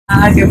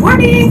Good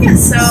morning.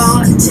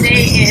 So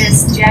today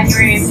is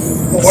January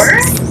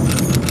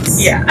 4th.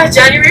 Yeah,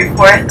 January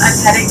 4th. I'm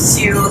heading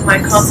to my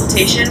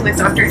consultation with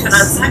Dr.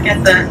 Tanansak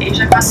at the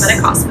Asia Cosmetic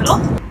Hospital.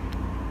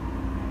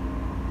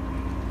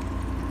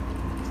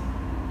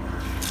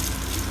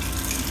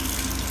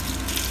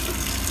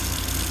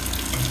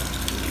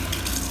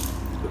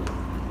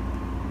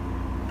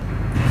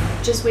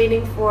 Just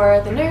waiting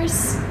for the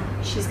nurse.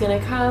 She's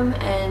gonna come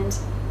and,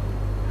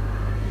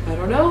 I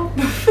don't know,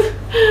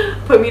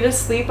 put me to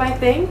sleep, I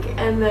think,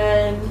 and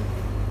then,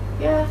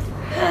 yeah.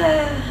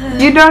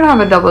 You don't have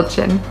a double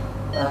chin.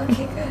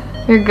 Okay,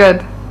 good. You're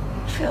good.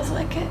 Feels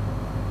like it.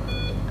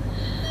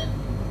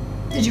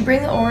 Did you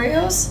bring the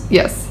Oreos?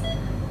 Yes.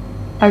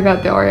 I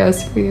got the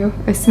Oreos for you.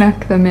 I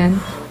snuck them in.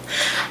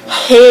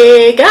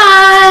 Hey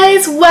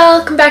guys!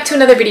 Welcome back to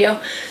another video.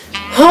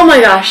 Oh my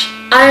gosh,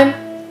 I'm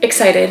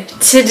excited.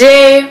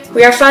 Today,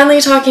 we are finally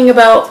talking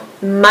about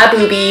my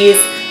boobies,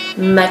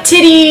 my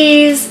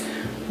titties,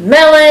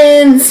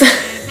 melons.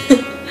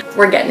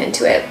 We're getting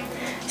into it.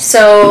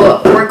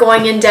 So we're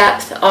going in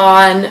depth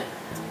on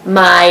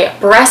my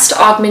breast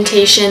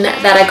augmentation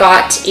that I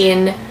got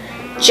in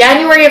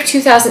January of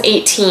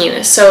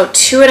 2018, so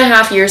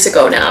 2.5 years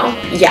ago now.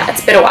 Yeah,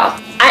 it's been a while.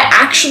 I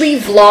actually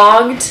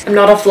vlogged. I'm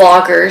not a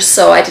vlogger,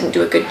 so I didn't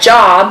do a good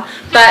job,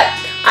 but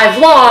I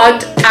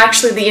vlogged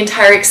actually the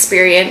entire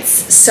experience.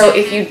 So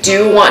if you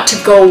do want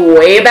to go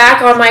way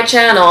back on my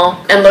channel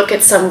and look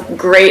at some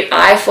great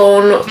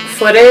iPhone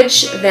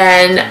footage,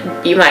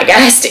 then be my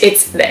guest,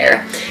 it's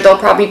there. There'll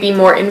probably be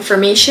more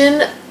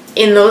information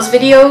in those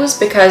videos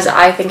because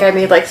I think I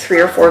made like 3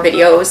 or 4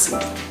 videos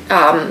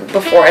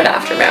before and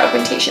after my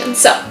augmentation.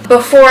 So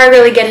before I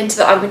really get into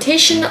the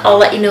augmentation, I'll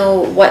let you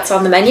know what's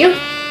on the menu.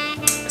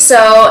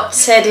 So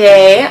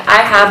today I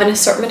have an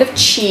assortment of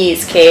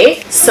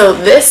cheesecake. So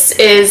this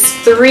is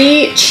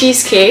 3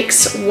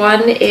 cheesecakes.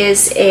 One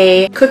is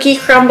a cookie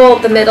crumble,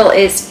 the middle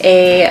is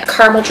a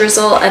caramel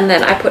drizzle, and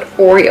then I put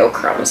Oreo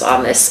crumbs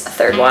on this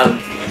third one.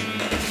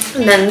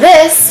 And then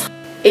this,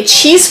 a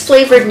cheese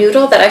flavored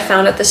noodle that I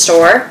found at the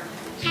store,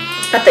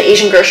 at the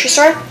Asian grocery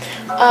store.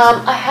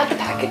 I had the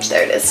package,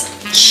 there it is.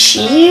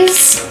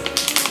 Cheese.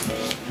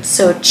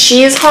 So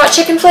cheese hot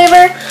chicken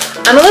flavor.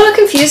 I'm a little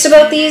confused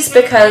about these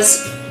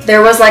because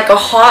there was like a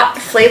hot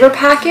flavor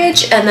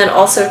package and then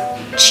also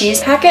cheese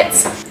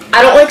packets.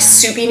 I don't like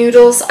soupy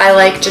noodles, I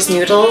like just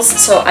noodles,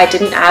 so I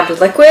didn't add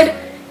liquid.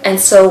 And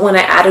so when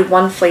I added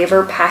one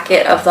flavor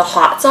packet of the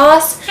hot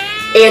sauce,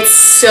 it's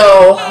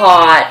so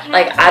hot.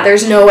 Like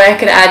there's no way I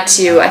could add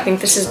 2. I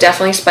think this is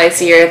definitely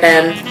spicier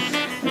than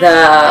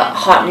the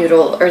hot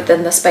noodle or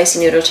than the spicy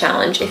noodle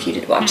challenge if you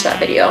did watch that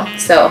video.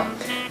 So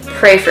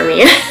pray for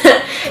me.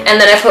 And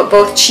then I put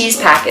both cheese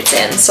packets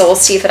in, so we'll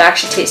see if it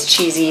actually tastes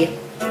cheesy.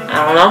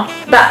 I don't know.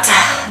 But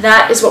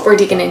that is what we're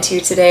digging into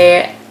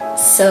today.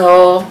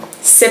 So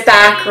sit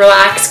back,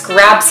 relax,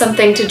 grab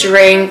something to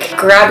drink,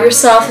 grab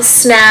yourself a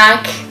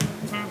snack,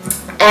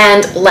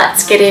 and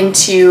let's get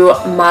into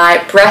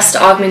my breast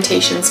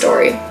augmentation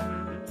story.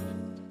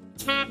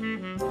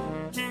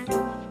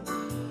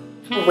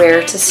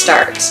 Where to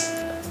start?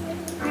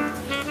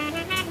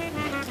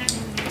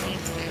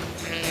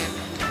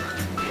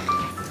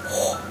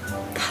 Oh,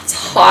 that's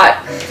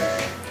hot.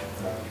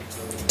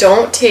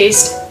 Don't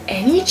taste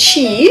any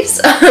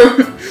cheese.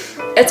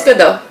 It's good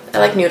though. I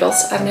like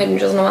noodles. I haven't had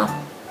noodles in a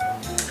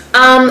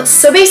while.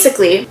 So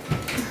basically,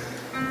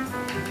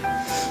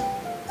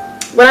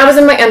 when I was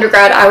in my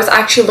undergrad, I was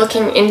actually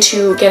looking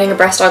into getting a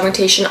breast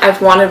augmentation.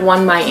 I've wanted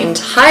one my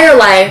entire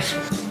life.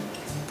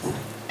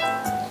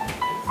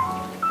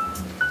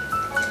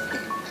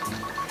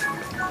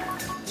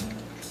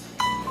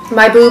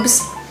 My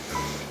boobs,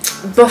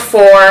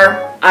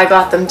 before I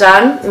got them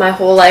done, my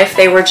whole life,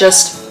 they were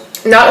just,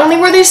 not only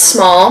were they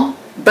small,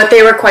 but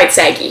they were quite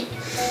saggy.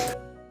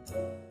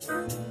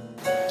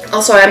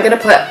 Also, I'm gonna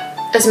put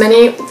as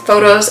many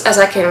photos as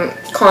I can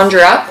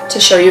conjure up to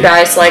show you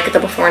guys like the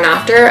before and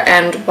after,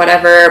 and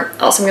whatever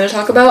else I'm gonna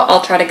talk about,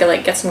 I'll try to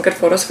get some good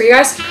photos for you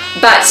guys.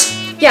 But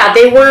yeah,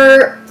 they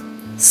were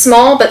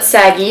small but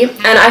saggy,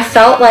 and I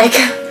felt like,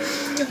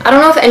 I don't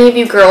know if any of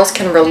you girls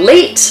can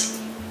relate,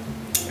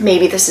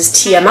 maybe this is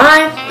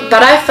TMI,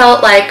 but I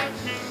felt like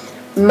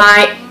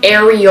my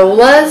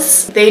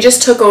areolas, they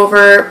just took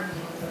over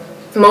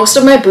most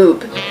of my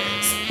boobs.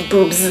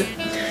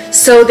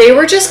 So they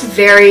were just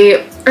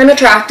very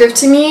unattractive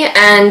to me,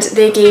 and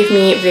they gave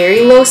me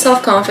very low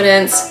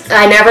self-confidence.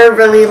 I never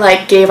really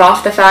gave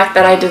off the fact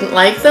that I didn't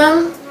like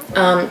them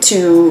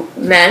to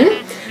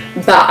men,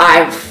 but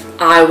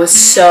I was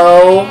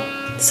so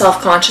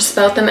self-conscious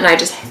about them, and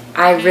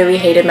I really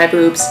hated my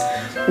boobs.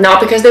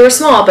 Not because they were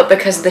small, but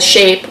because of the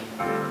shape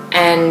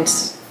and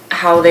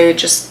how they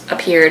just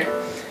appeared.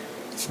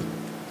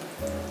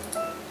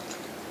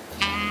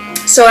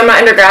 So in my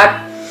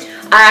undergrad,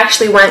 I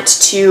actually went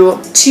to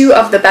 2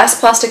 of the best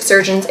plastic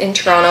surgeons in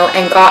Toronto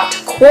and got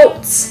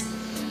quotes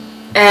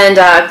and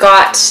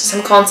got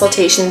some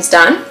consultations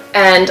done.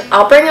 And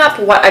I'll bring up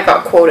what I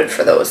got quoted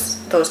for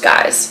those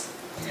guys.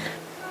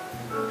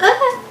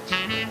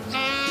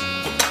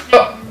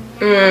 Oh,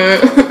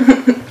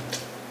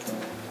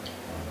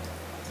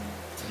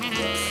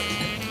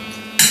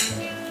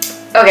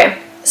 Okay,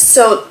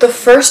 so the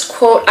first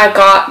quote I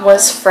got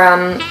was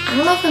from,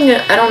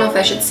 I don't know if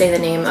I should say the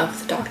name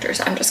of the doctors.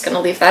 I'm just gonna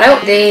leave that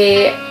out.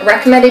 They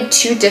recommended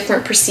 2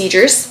 different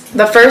procedures.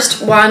 The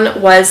first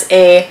one was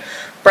a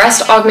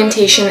breast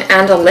augmentation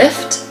and a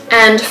lift.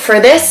 And for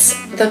this,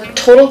 the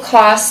total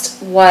cost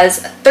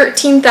was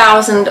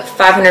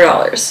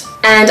 $13,500.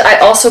 And I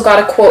also got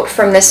a quote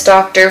from this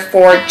doctor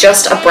for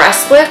just a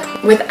breast lift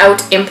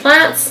without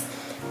implants.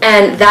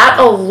 And that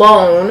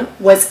alone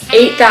was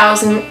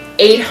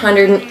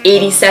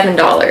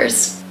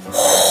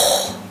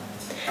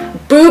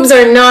 $8,887. Boobs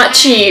are not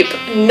cheap,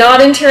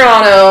 not in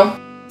Toronto.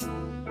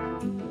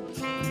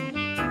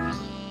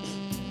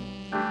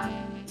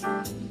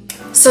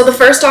 So the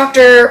first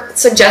doctor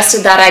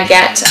suggested that I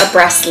get a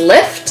breast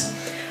lift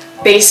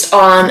based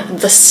on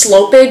the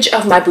slopage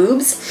of my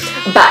boobs,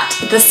 but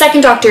the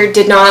second doctor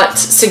did not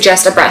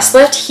suggest a breast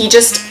lift. He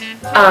just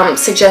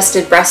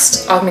suggested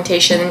breast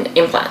augmentation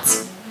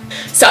implants.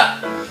 So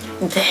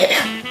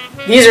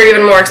these are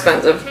even more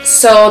expensive.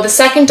 So the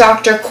second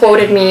doctor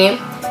quoted me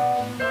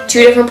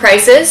 2 different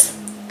prices.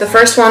 The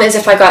first one is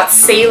if I got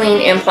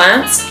saline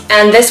implants,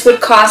 and this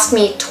would cost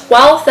me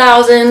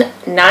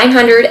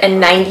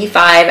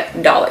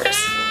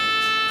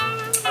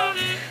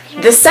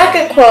 $12,995. The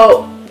second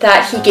quote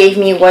that he gave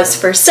me was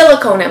for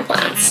silicone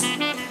implants,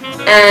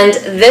 and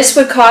this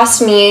would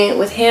cost me,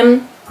 with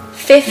him,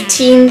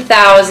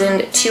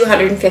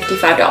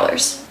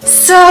 $15,255.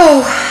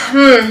 So,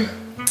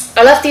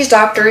 I left these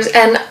doctors,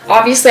 and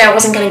obviously I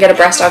wasn't going to get a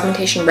breast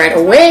augmentation right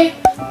away,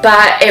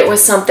 but it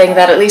was something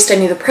that at least I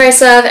knew the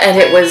price of, and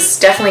it was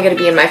definitely going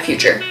to be in my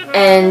future.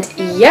 And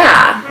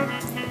yeah,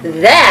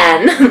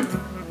 then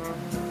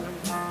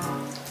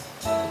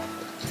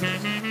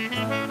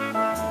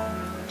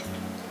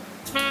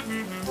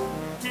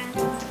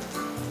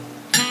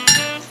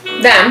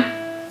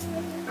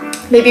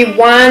maybe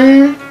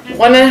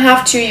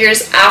 1.5, 2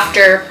 years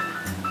after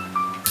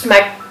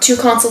my 2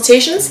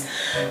 consultations,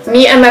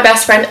 me and my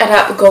best friend ended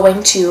up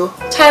going to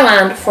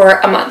Thailand for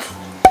a month.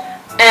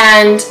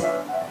 And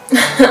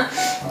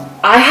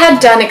I had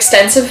done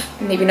extensive,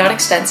 maybe not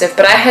extensive,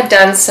 but I had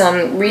done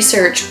some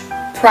research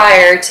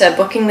prior to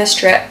booking this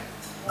trip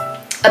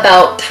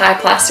about Thai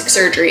plastic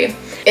surgery.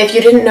 If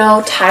you didn't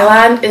know,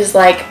 Thailand is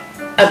like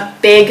a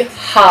big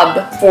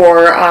hub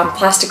for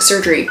plastic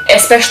surgery,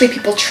 especially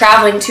people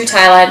traveling to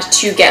Thailand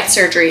to get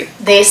surgery.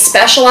 They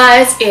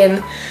specialize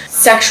in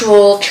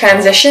sexual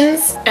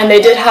transitions, and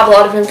they did have a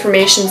lot of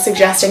information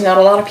suggesting that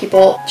a lot of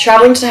people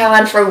traveling to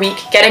Thailand for a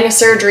week, getting a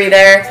surgery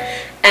there,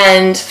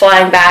 and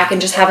flying back and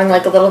just having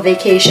like a little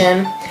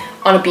vacation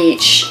on a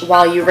beach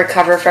while you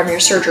recover from your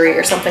surgery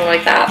or something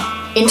like that.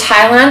 In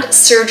Thailand,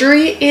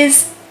 surgery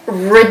is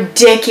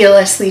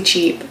ridiculously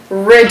cheap,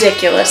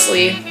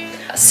 ridiculously.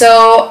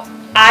 So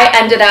I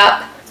ended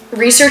up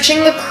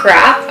researching the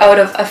crap out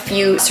of a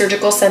few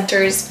surgical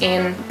centers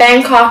in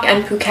Bangkok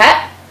and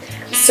Phuket.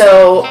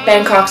 So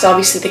Bangkok's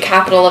obviously the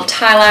capital of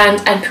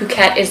Thailand, and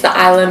Phuket is the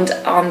island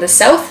on the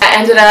south. I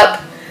ended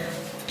up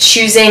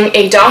choosing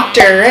a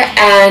doctor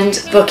and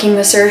booking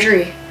the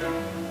surgery.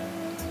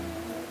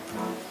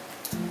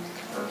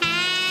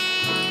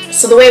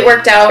 So the way it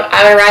worked out,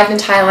 I arrived in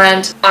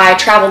Thailand, I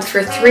traveled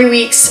for 3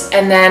 weeks,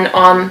 and then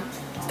on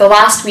the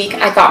last week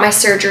I got my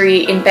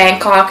surgery in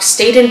Bangkok,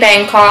 stayed in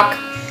Bangkok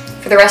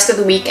for the rest of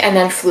the week, and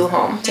then flew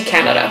home to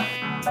Canada.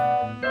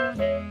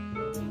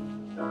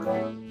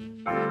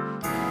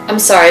 I'm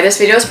sorry, this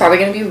video is probably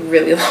going to be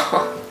really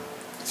long.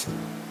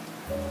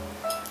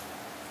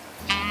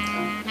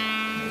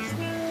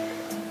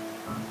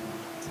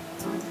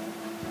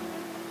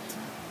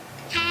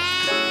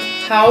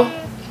 How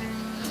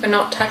have I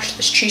not touched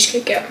this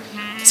cheesecake yet?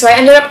 So I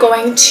ended up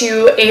going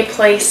to a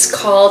place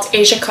called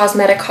Asia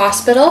Cosmetic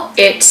Hospital.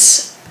 It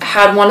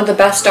had one of the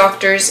best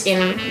doctors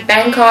in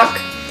Bangkok,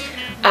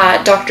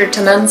 Dr.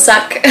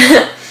 Tanansuk.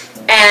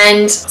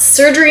 And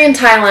surgery in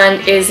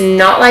Thailand is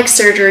not like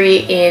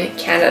surgery in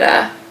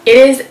Canada. It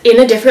is in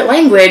a different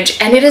language,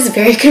 and it is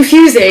very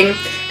confusing.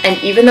 And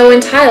even though in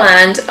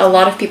Thailand a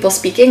lot of people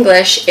speak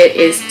English, it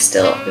is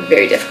still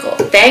very difficult.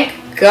 Thank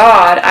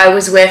God I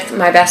was with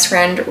my best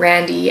friend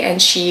Randy,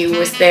 and she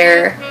was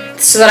there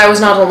so that I was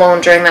not alone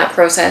during that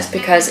process,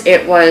 because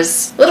it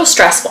was a little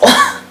stressful.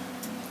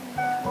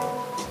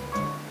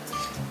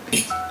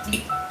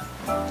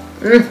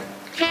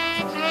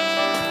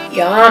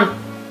 Yum.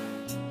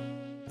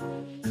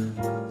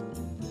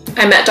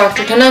 I met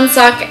Dr.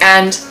 Tanansuk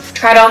and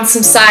tried on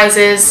some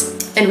sizes,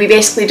 and we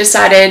basically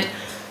decided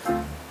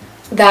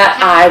that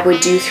I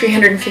would do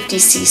 350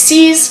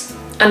 cc's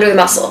under the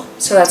muscle.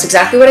 So that's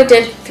exactly what I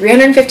did,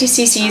 350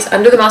 cc's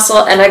under the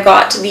muscle, and I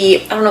got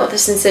the, I don't know what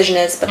this incision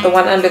is, but the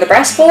one under the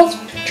breast fold,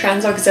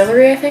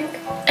 transauxiliary I think.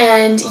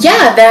 And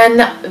yeah,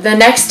 then the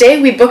next day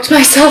we booked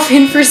myself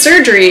in for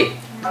surgery.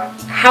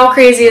 How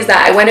crazy is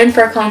that? I went in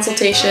for a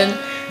consultation,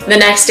 the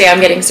next day I'm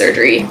getting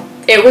surgery.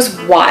 It was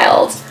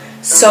wild.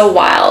 So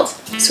wild.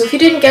 So if you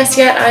didn't guess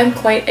yet, I'm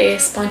quite a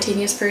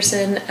spontaneous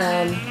person.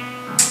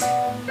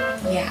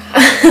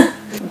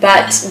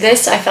 But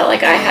this, I felt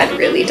like I had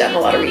really done a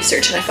lot of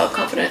research and I felt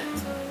confident.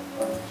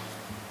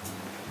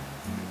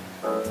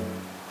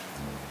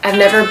 I've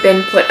never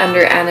been put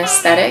under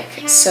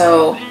anesthetic,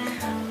 so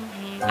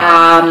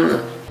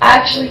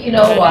actually, you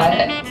know what?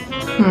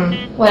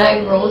 When I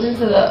rolled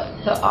into the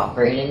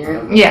operating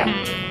room, yeah,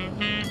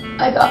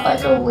 I got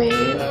like a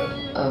wave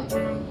of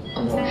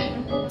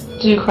emotion.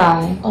 Did you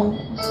cry?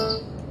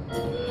 Almost.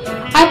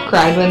 I've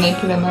cried when they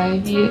put in my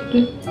IV.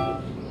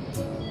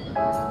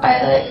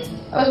 I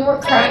was more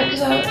crying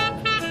because I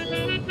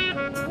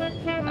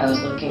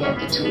was looking at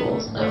the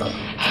tools and I was like,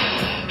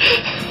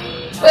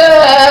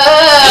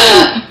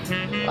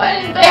 why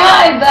didn't they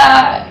hide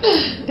that?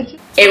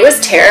 It was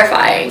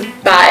terrifying,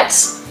 but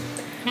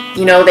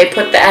you know, they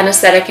put the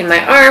anesthetic in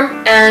my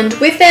arm and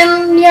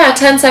within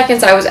 10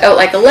 seconds I was out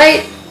like a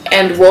light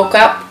and woke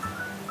up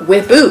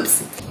with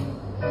boobs.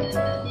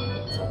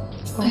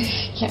 I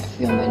can't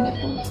feel my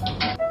nipples.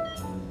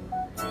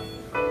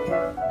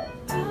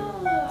 I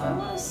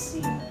want to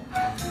see.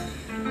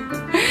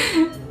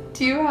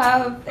 Do you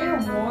have... They're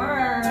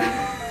warm.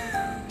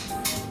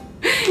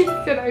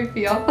 Can I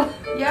feel?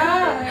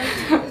 Yeah,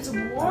 it's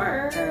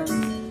warm.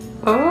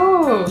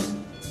 Oh.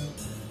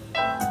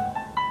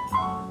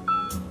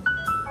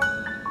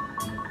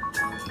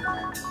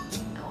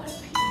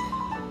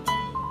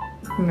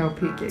 No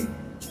peeking.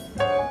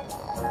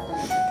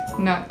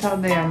 Not till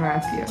they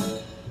unwrap you.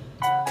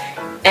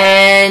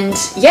 And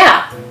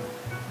yeah.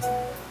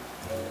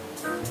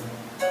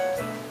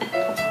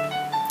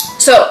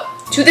 So,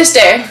 to this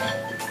day,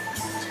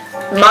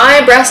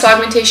 my breast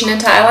augmentation in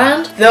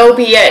Thailand, though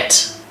be it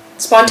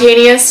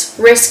spontaneous,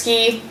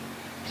 risky,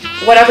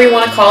 whatever you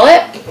want to call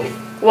it,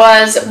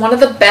 was one of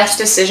the best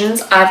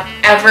decisions I've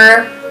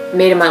ever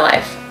made in my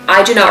life.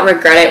 I do not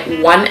regret it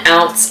 1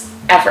 ounce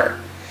ever.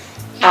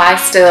 I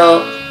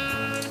still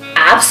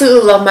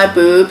absolutely love my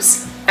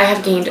boobs. I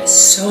have gained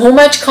so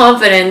much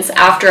confidence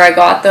after I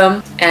got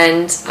them,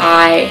 and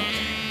I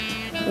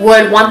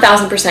would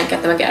 1000%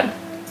 get them again.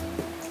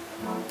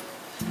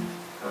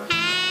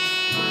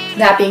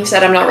 That being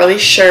said, I'm not really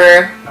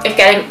sure if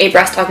getting a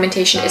breast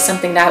augmentation is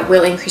something that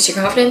will increase your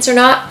confidence or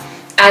not,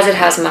 as it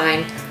has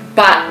mine.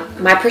 But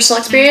my personal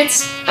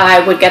experience, I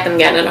would get them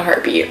again in a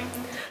heartbeat.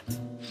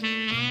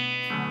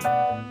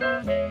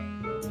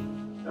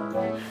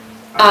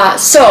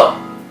 So,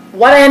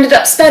 what I ended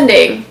up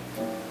spending,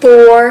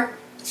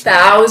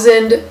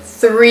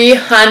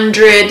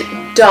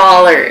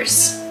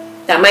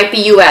 $4,300. That might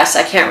be US,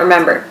 I can't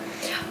remember.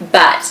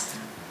 But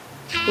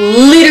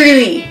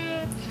literally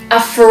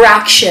a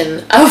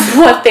fraction of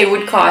what they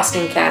would cost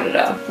in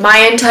Canada. My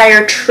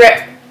entire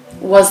trip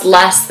was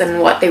less than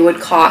what they would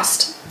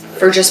cost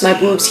for just my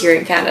boobs here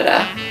in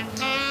Canada.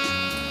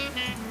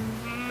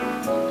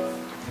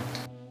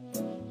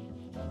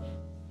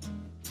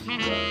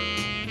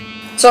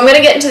 So I'm going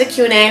to get into the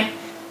Q&A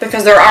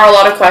because there are a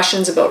lot of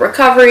questions about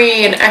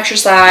recovery and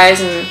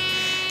exercise and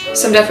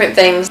some different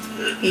things.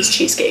 These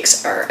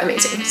cheesecakes are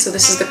amazing. So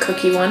this is the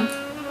cookie one.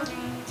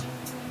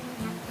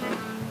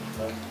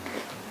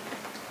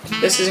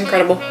 This is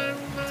incredible.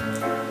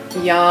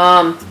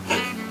 Yum.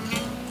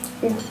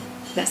 Ooh,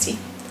 messy.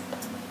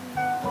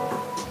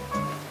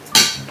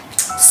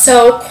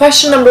 So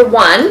question number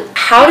 1,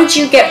 how did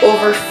you get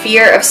over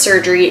fear of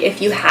surgery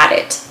if you had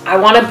it? I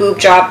want a boob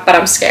job, but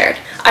I'm scared.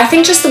 I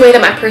think just the way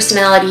that my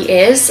personality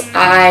is,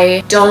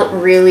 I don't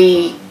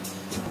really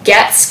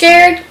get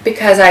scared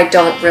because I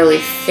don't really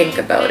think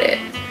about it.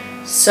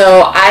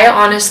 So I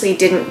honestly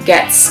didn't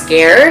get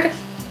scared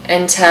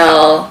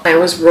until I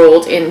was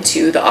rolled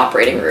into the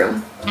operating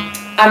room.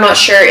 I'm not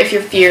sure if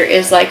your fear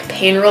is like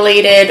pain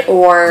related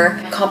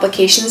or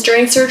complications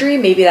during surgery.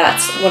 Maybe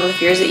that's one of the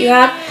fears that you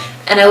had.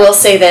 And I will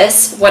say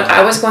this, when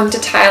I was going to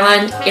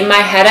Thailand, in my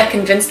head I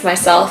convinced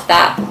myself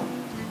that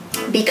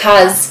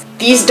because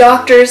these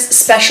doctors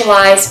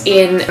specialize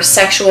in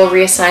sexual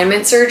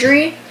reassignment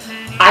surgery,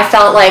 I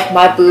felt like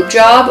my boob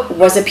job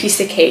was a piece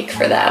of cake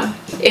for them.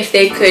 If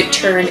they could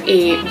turn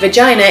a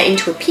vagina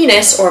into a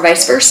penis or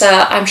vice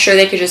versa, I'm sure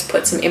they could just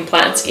put some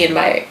implants in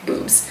my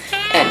boobs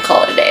and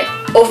call it a day.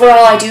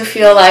 Overall, I do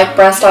feel like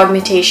breast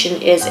augmentation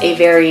is a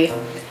very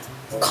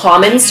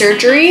common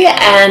surgery,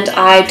 and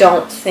I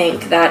don't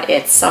think that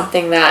it's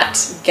something that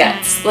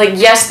gets, like,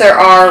 yes, there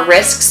are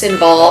risks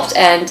involved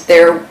and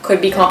there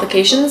could be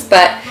complications,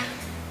 but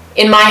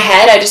in my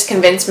head, I just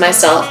convinced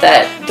myself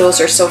that those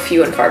are so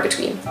few and far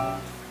between.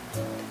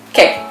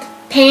 Okay,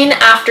 pain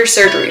after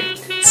surgery.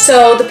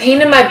 So the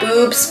pain in my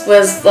boobs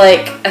was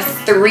like a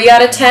 3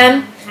 out of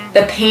 10.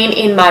 The pain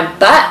in my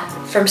butt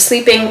from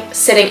sitting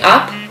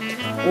up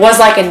was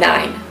like a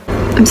 9.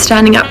 I'm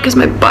standing up because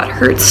my butt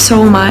hurts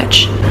so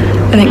much.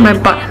 I think my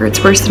butt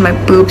hurts worse than my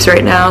boobs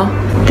right now.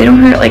 They don't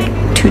hurt like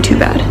too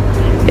bad.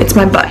 It's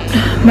my butt.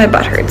 My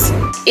butt hurts.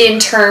 In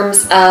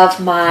terms of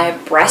my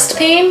breast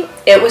pain,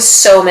 it was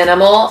so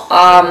minimal.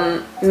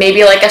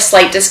 Maybe like a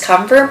slight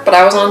discomfort, but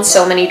I was on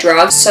so many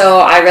drugs, so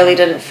I really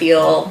didn't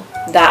feel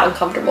that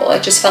uncomfortable.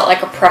 It just felt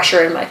like a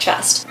pressure in my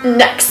chest.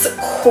 Next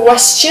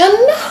question.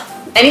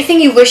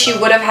 Anything you wish you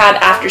would have had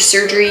after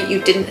surgery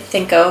you didn't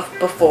think of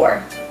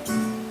before?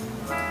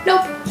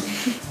 Nope.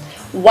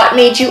 What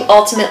made you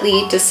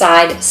ultimately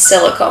decide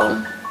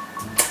silicone?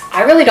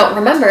 I really don't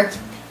remember.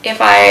 If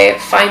I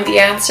find the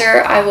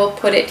answer, I will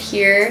put it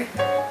here.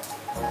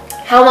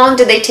 How long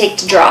did they take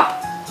to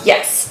drop?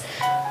 Yes,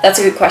 that's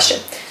a good question.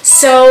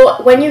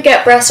 So when you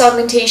get breast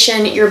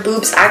augmentation, your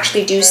boobs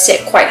actually do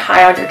sit quite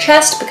high on your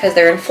chest because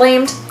they're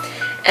inflamed,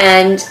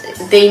 and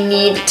they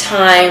need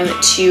time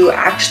to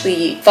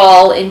actually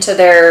fall into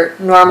their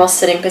normal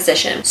sitting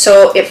position.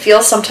 So it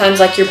feels sometimes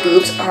like your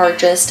boobs are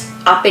just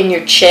up in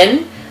your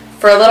chin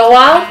for a little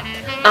while.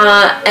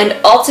 And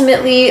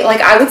ultimately, like,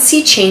 I would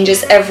see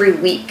changes every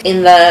week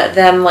in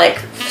them like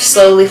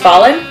slowly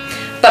falling,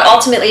 but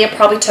ultimately it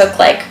probably took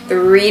like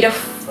 3 to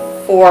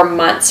 4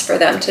 months for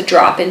them to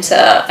drop into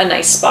a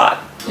nice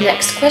spot.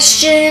 Next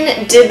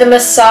question, did the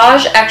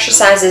massage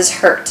exercises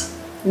hurt?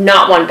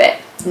 Not one bit,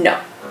 no.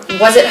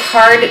 Was it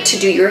hard to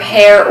do your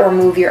hair or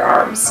move your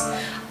arms?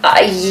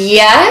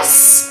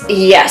 Yes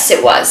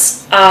it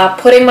was.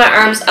 Putting my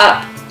arms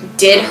up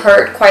did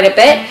hurt quite a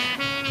bit,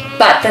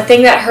 but the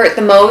thing that hurt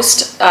the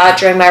most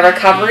during my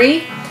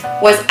recovery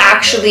was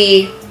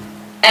actually,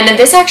 and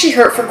this actually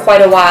hurt for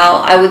quite a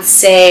while, I would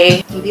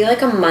say maybe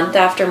like a month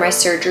after my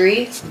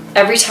surgery.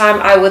 Every time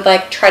I would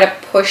like try to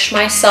push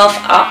myself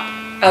up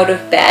out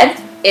of bed,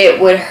 it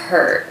would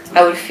hurt.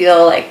 I would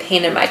feel like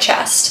pain in my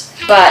chest.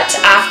 But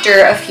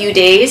after a few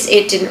days,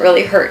 it didn't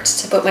really hurt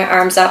to put my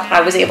arms up.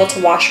 I was able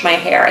to wash my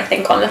hair, I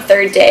think on the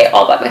 3rd day,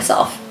 all by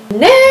myself.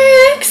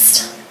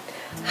 Next!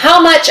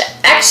 How much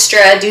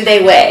extra do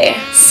they weigh?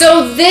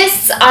 So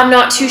this I'm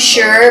not too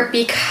sure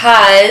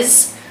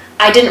because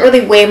I didn't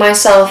really weigh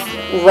myself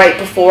right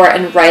before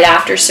and right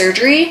after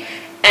surgery,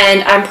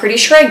 and I'm pretty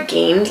sure I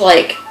gained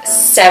like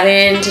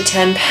 7 to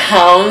 10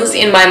 pounds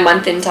in my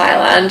month in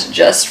Thailand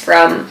just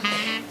from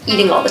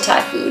eating all the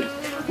Thai food.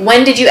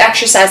 When did you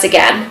exercise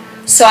again?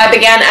 So I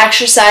began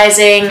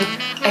exercising,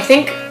 I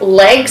think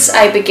legs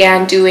I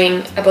began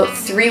doing about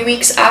 3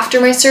 weeks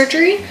after my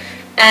surgery,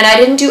 and I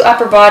didn't do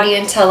upper body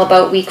until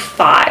about week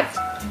 5.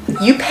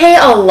 You pay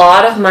a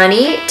lot of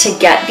money to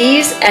get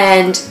these,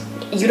 and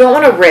you don't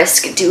want to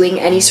risk doing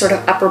any sort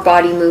of upper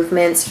body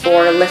movements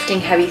or lifting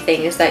heavy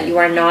things that you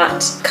are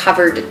not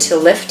covered to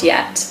lift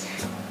yet.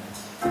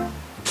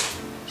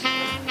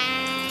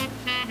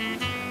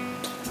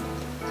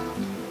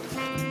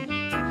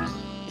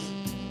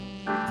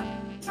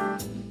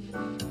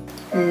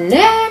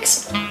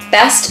 Next,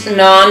 best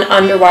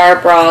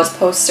non-underwire bras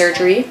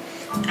post-surgery.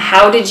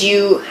 How do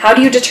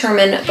you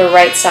determine the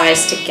right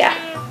size to get?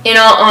 In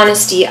all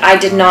honesty, I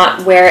did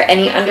not wear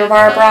any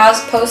underwire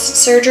bras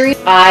post-surgery.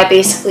 I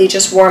basically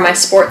just wore my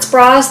sports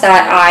bras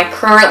that I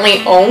currently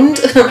owned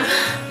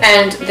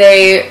and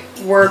they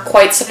were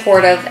quite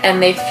supportive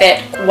and they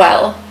fit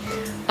well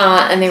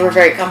and they were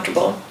very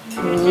comfortable.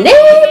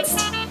 Next!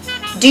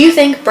 Do you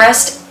think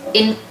breast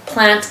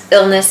implant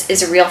illness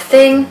is a real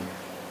thing?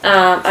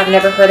 I've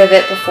never heard of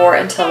it before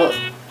until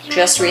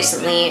just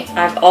recently.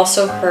 I've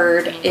also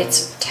heard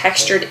it's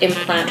textured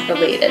implant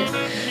related.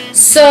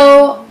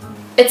 So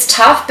it's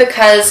tough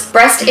because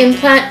breast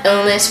implant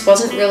illness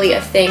wasn't really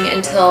a thing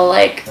until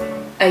like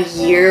a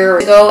year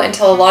ago,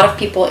 until a lot of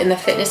people in the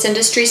fitness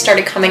industry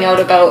started coming out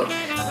about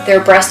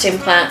their breast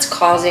implants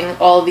causing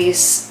all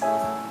these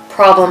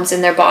problems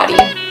in their body.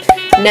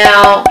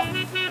 Now,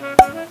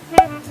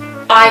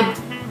 I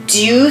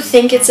do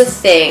think it's a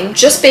thing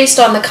just based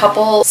on the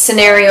couple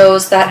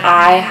scenarios that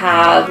I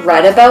have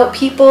read about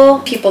people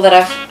that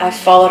I've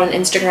followed on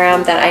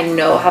Instagram that I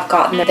know have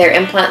gotten their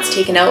implants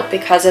taken out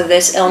because of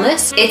this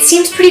illness. It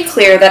seems pretty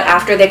clear that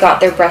after they got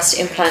their breast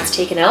implants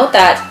taken out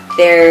that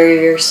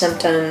their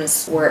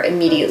symptoms were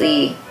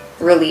immediately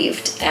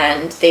relieved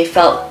and they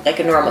felt like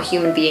a normal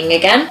human being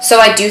again. So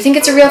I do think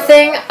it's a real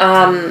thing.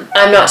 I'm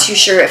not too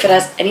sure if it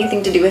has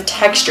anything to do with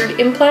textured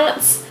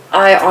implants.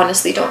 I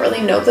honestly don't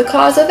really know the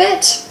cause of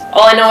it.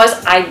 All I know is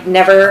I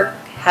never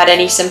had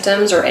any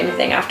symptoms or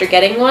anything after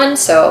getting one,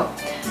 so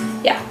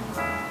yeah.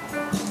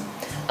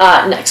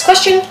 Next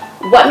question.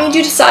 What made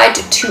you decide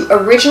to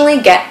originally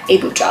get a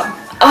boob job?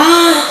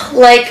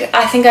 Like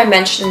I think I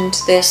mentioned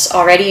this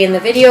already in the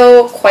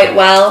video quite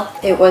well.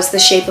 It was the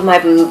shape of my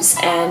boobs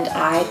and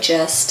I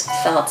just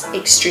felt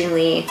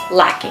extremely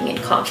lacking in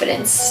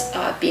confidence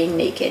being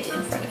naked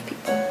in front of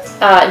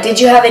people. Did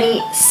you have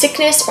any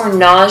sickness or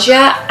nausea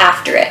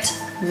after it?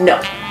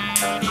 No.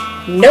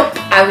 Nope,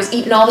 I was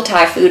eating all the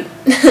Thai food.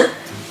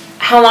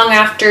 How long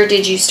after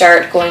did you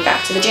start going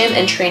back to the gym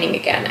and training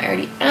again? I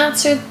already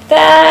answered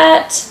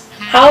that.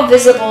 How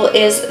visible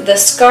is the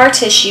scar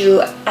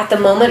tissue at the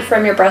moment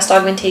from your breast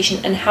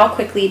augmentation, and how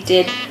quickly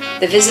did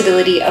the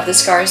visibility of the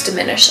scars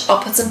diminish?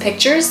 I'll put some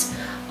pictures.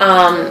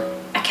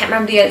 I can't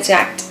remember the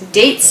exact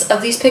dates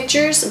of these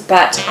pictures,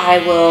 but I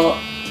will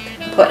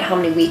put how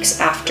many weeks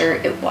after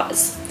it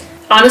was.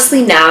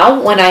 Honestly,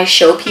 now when I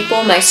show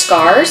people my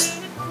scars,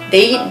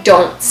 they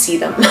don't see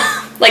them.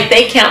 Like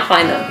they can't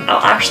find them.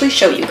 I'll actually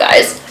show you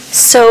guys.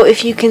 So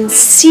if you can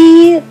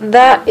see,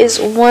 that is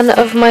one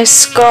of my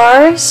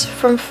scars.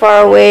 From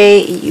far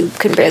away, you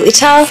can barely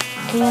tell.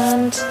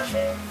 And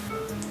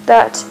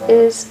that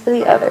is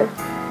the other.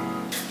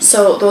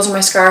 So those are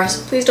my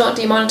scars. Please don't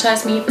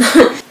demonetize me.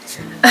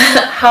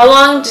 How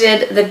long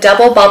did the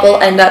double bubble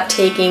end up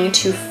taking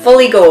to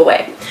fully go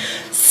away?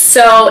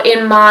 So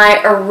in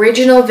my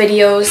original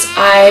videos,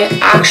 I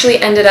actually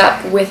ended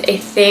up with a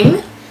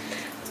thing.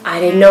 I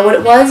didn't know what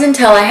it was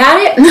until I had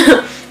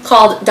it,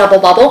 called double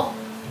bubble.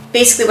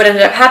 Basically what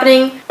ended up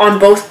happening on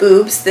both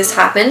boobs, this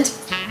happened.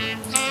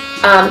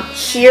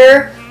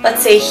 Here,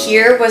 let's say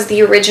here was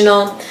the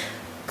original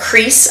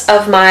crease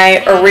of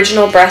my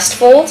original breast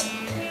fold.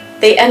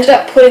 They ended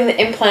up putting the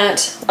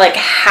implant like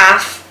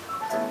half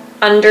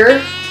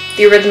under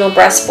the original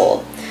breast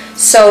fold.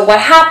 So what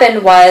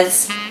happened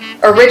was,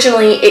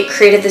 originally it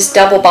created this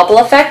double bubble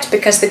effect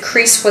because the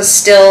crease was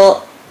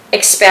still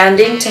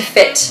expanding to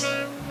fit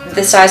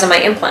the size of my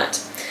implant.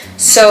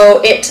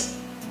 So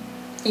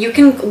you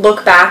can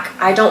look back,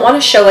 I don't want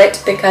to show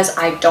it because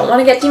I don't want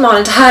to get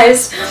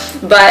demonetized,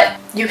 but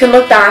you can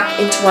look back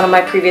into one of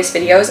my previous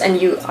videos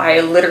and I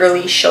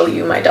literally show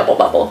you my double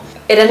bubble.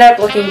 It ended up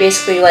looking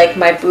basically like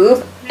my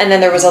boob, and then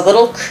there was a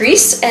little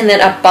crease and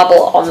then a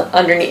bubble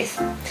underneath.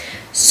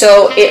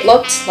 So it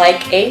looked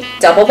like a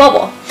double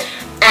bubble.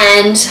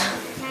 And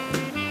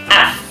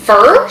at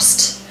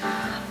first,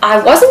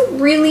 I wasn't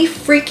really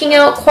freaking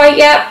out quite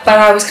yet, but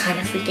I was kind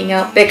of freaking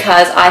out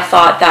because I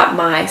thought that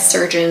my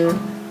surgeon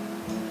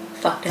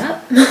fucked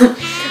up.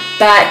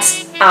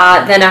 But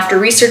then after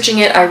researching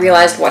it, I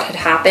realized what had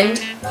happened.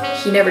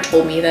 He never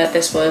told me that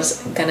this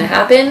was gonna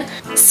happen.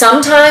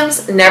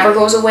 Sometimes it never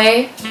goes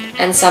away,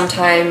 and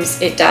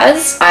sometimes it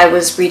does. I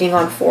was reading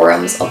on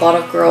forums a lot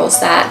of girls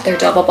that their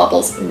double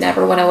bubbles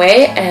never went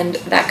away, and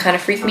that kind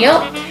of freaked me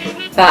out.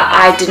 But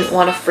I didn't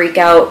want to freak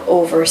out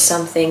over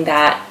something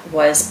that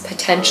was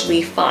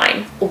potentially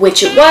fine,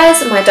 which it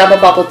was. My double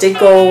bubble did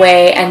go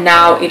away, and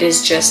now it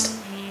is just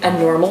a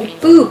normal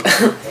boob.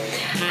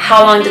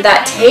 How long did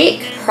that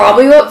take?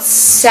 Probably about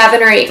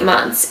 7 or 8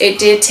 months. It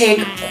did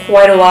take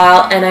quite a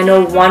while, and I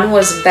know one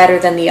was better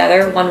than the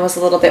other. One was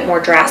a little bit more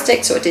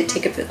drastic, so it did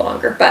take a bit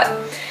longer, but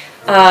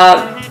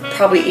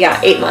probably, yeah,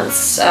 8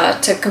 months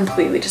to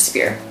completely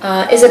disappear.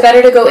 Is it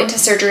better to go into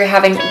surgery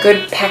having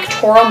good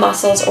pectoral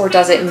muscles, or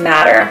does it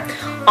matter?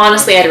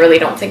 Honestly, I really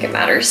don't think it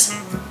matters.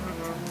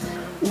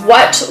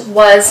 What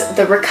was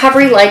the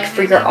recovery like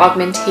for your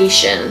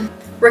augmentation?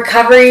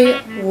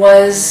 Recovery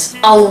was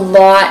a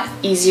lot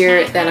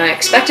easier than I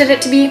expected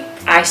it to be.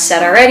 I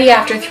said already,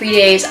 after 3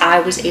 days, I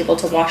was able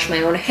to wash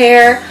my own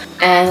hair.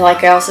 And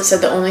like I also said,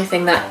 the only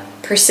thing that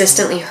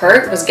persistently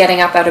hurt was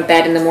getting up out of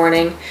bed in the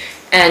morning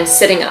and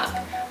sitting up.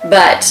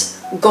 But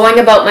going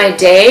about my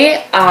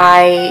day,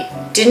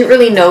 I didn't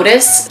really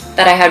notice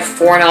that I had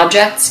foreign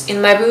objects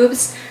in my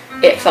boobs.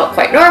 It felt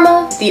quite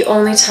normal. The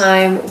only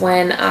time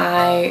when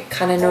I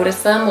kind of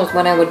noticed them was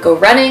when I would go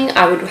running.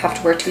 I would have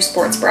to wear 2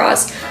 sports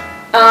bras.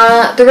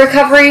 The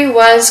recovery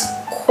was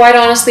quite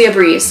honestly a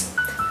breeze.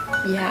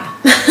 Yeah.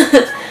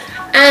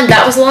 And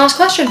that was the last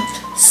question.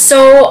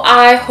 So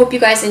I hope you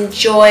guys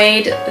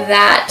enjoyed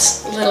that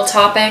little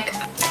topic.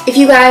 If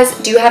you guys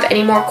do have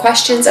any more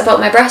questions about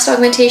my breast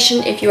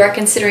augmentation, if you are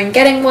considering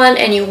getting one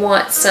and you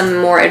want some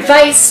more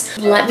advice,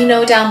 let me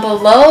know down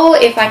below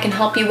if I can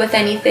help you with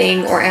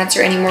anything or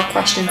answer any more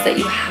questions that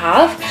you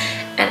have,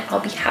 and I'll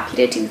be happy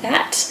to do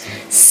that.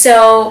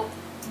 So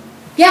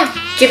yeah,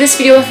 give this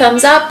video a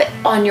thumbs up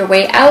on your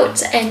way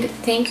out, and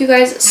thank you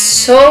guys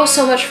so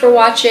much for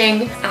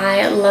watching.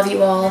 I love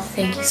you all.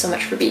 Thank you so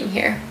much for being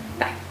here.